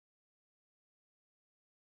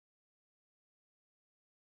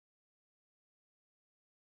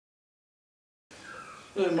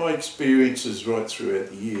My experiences right throughout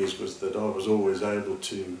the years was that I was always able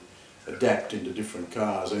to adapt into different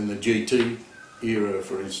cars. In the GT era,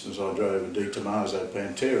 for instance, I drove a Tomaso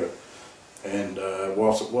Pantera, and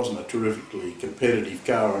whilst it wasn't a terrifically competitive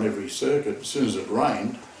car on every circuit, as soon as it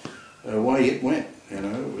rained, away it went. You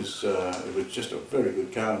know, it was just a very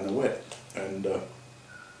good car in the wet, and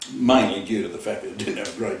mainly due to the fact that it didn't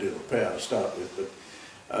have a great deal of power to start with. But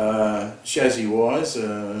chassis-wise,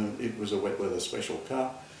 it was a wet weather special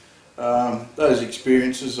car. Those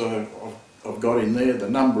experiences I've got in there. The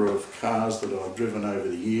number of cars that I've driven over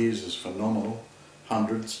the years is phenomenal,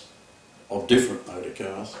 hundreds of different motor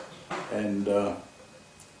cars, and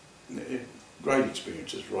great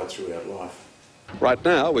experiences right throughout life. Right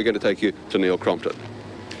now, we're going to take you to Neil Crompton.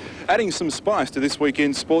 Adding some spice to this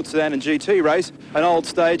weekend's sports sedan and GT race, an old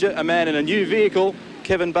stager, a man in a new vehicle.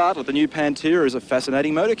 Kevin Bartlett, the new Pantera, is a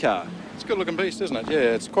fascinating motor car. It's a good-looking beast, isn't it? Yeah,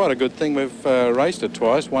 it's quite a good thing. We've raced it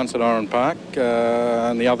twice, once at Amaroo Park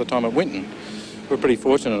and the other time at Winton. We're pretty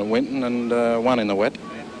fortunate at Winton and one in the wet.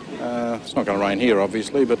 It's not going to rain here,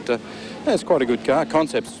 obviously, but yeah, it's quite a good car.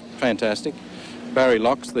 Concept's fantastic. Barry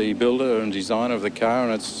Locke's the builder and designer of the car,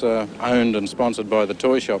 and it's owned and sponsored by the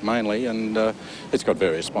toy shop mainly, and it's got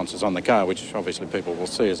various sponsors on the car, which obviously people will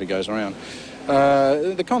see as it goes around.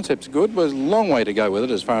 The concept's good. There's a long way to go with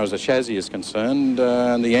it as far as the chassis is concerned,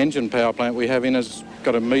 and the engine power plant we have in has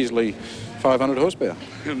got a measly 500 horsepower.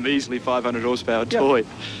 A measly 500 horsepower toy.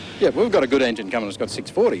 Yeah, we've got a good engine coming. It's got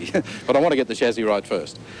 640, but I want to get the chassis right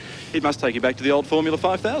first. It must take you back to the old Formula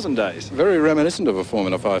 5000 days. Very reminiscent of a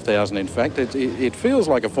Formula 5000, in fact. It feels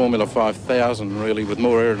like a Formula 5000, really, with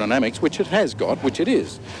more aerodynamics, which it has got, which it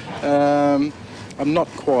is. I'm not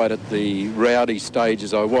quite at the rowdy stage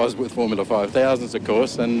as I was with Formula 5000s, of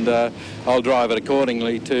course, and I'll drive it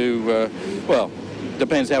accordingly to, well,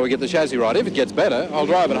 depends how we get the chassis right. If it gets better, I'll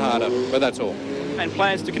drive it harder, but that's all. And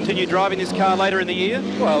plans to continue driving this car later in the year?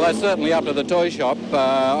 Well, that's certainly up to the toy shop.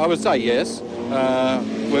 I would say yes.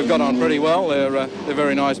 We've got on pretty well. They're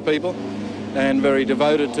very nice people and very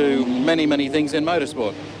devoted to many, many things in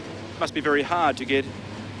motorsport. Must be very hard to get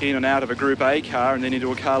in and out of a Group A car and then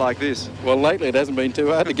into a car like this. Well, lately it hasn't been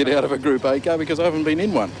too hard to get out of a Group A car because I haven't been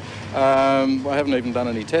in one. I haven't even done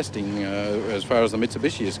any testing as far as the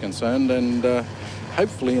Mitsubishi is concerned, and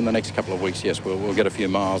hopefully in the next couple of weeks, yes, we'll get a few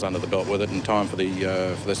miles under the belt with it in time for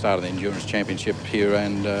the start of the Endurance Championship here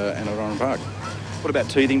and at Amaroo Park. What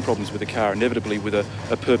about teething problems with the car? Inevitably, with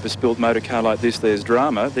a purpose-built motor car like this, there's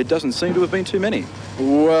drama. There doesn't seem to have been too many.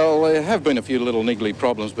 Well, there have been a few little niggly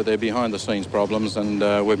problems, but they're behind-the-scenes problems,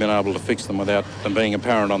 and we've been able to fix them without them being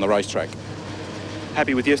apparent on the racetrack.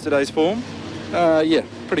 Happy with yesterday's form? Yeah,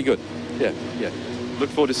 pretty good. Yeah.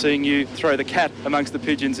 Look forward to seeing you throw the cat amongst the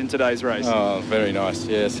pigeons in today's race. Oh, very nice,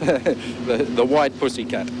 yes. the white pussy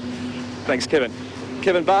cat. Thanks, Kevin.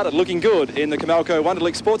 Kevin Bartlett looking good in the Comalco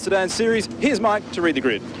Wonderlic Sports Sedan Series. Here's Mike to read the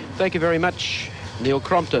grid. Thank you very much, Neil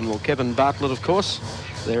Crompton. Well, Kevin Bartlett, of course,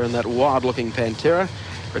 there in that wild-looking Pantera,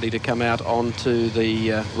 ready to come out onto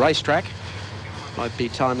the racetrack. Might be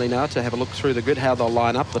timely now to have a look through the grid, how they'll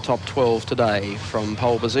line up the top 12 today. From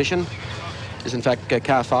pole position is in fact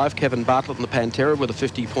car 5, Kevin Bartlett in the Pantera with a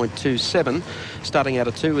 50.27. Starting out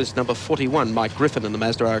of 2 is number 41, Mike Griffin in the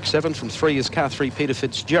Mazda RX-7. From 3 is car 3, Peter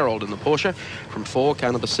Fitzgerald in the Porsche. From 4,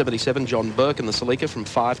 car number 77, John Burke in the Celica. From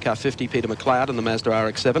 5, car 50, Peter McLeod in the Mazda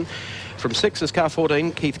RX-7. From 6 is car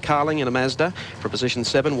 14, Keith Carling in a Mazda. From position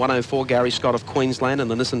 7, 104, Gary Scott of Queensland in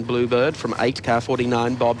the Nissan Bluebird. From 8, car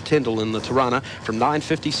 49, Bob Tyndall in the Tirana. From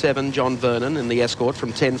 9.57, John Vernon in the Escort.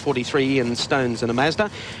 From 10.43, Ian Stones in a Mazda.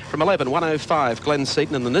 From 11, 105, Glenn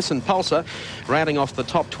Seaton in the Nissan Pulsar. Rounding off the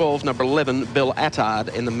top 12, number 11, Bill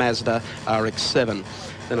Attard in the Mazda RX-7.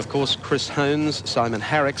 Then, of course, Chris Hones, Simon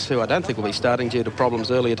Harricks, who I don't think will be starting due to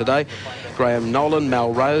problems earlier today, Graham Nolan,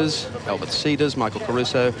 Mal Rose, Albert Cedars, Michael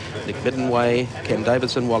Caruso, Nick Middenway, Ken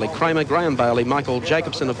Davidson, Wally Kramer, Graham Bailey, Michael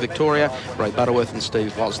Jacobson of Victoria, Ray Butterworth and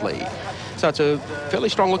Steve Wosley. So it's a fairly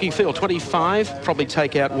strong-looking field. 25, probably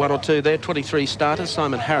take out 1 or 2 there. 23 starters.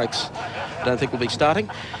 Simon Harricks, I don't think will be starting.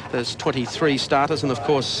 There's 23 starters, and of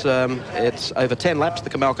course, it's over 10 laps. The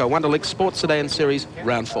Comalco Wonderlic Sports Sedan Series,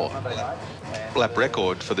 round 4. Lap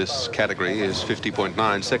record for this category is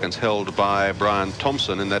 50.9 seconds, held by Brian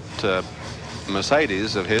Thompson in that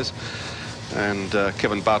Mercedes of his. And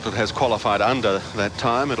Kevin Bartlett has qualified under that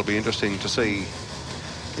time. It'll be interesting to see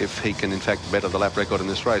if he can, in fact, better the lap record in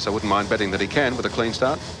this race. I wouldn't mind betting that he can with a clean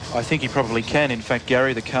start. I think he probably can. In fact,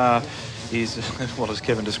 Gary, the car is, well, as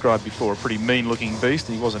Kevin described before, a pretty mean-looking beast.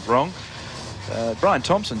 He wasn't wrong. Brian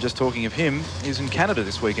Thompson, just talking of him, is in Canada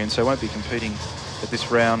this weekend, so won't be competing at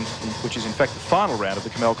this round, which is in fact the final round of the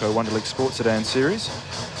Comalco Wonderlic Sports Sedan Series.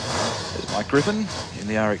 There's Mike Griffin in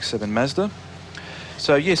the RX-7 Mazda.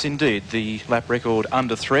 So yes, indeed, the lap record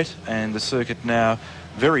under threat, and the circuit now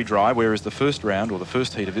very dry, whereas the first round, or the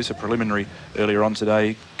first heat of this, a preliminary earlier on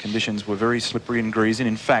today, conditions were very slippery and greasy. And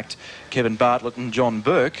in fact, Kevin Bartlett and John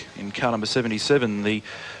Burke in car number 77, the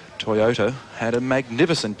Toyota, had a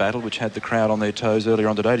magnificent battle which had the crowd on their toes earlier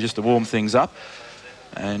on today just to warm things up.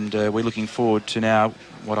 And we're looking forward to now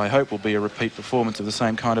what I hope will be a repeat performance of the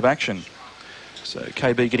same kind of action. So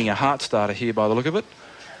KB getting a heart starter here by the look of it,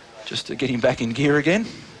 just to get him back in gear again.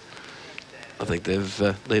 I think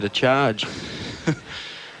they've need a charge.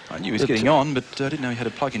 I knew he was getting on, but I didn't know he had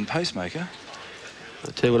a plug-in pacemaker.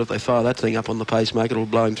 I tell you what, if they fire that thing up on the pacemaker, it'll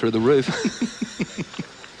blow him through the roof.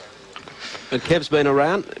 But Kev's been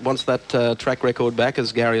around, wants that track record back,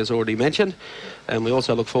 as Gary has already mentioned. And we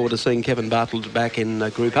also look forward to seeing Kevin Bartlett back in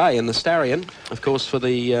Group A in the Starion, of course, for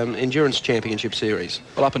the Endurance Championship Series.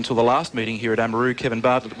 Well, up until the last meeting here at Amaroo, Kevin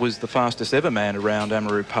Bartlett was the fastest ever man around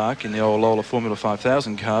Amaroo Park in the old Lola Formula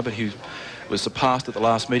 5000 car, but he was surpassed at the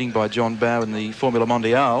last meeting by John Bowe in the Formula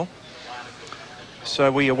Mondiale.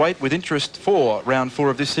 So we await with interest for round 4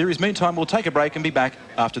 of this series. Meantime, we'll take a break and be back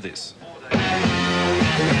after this.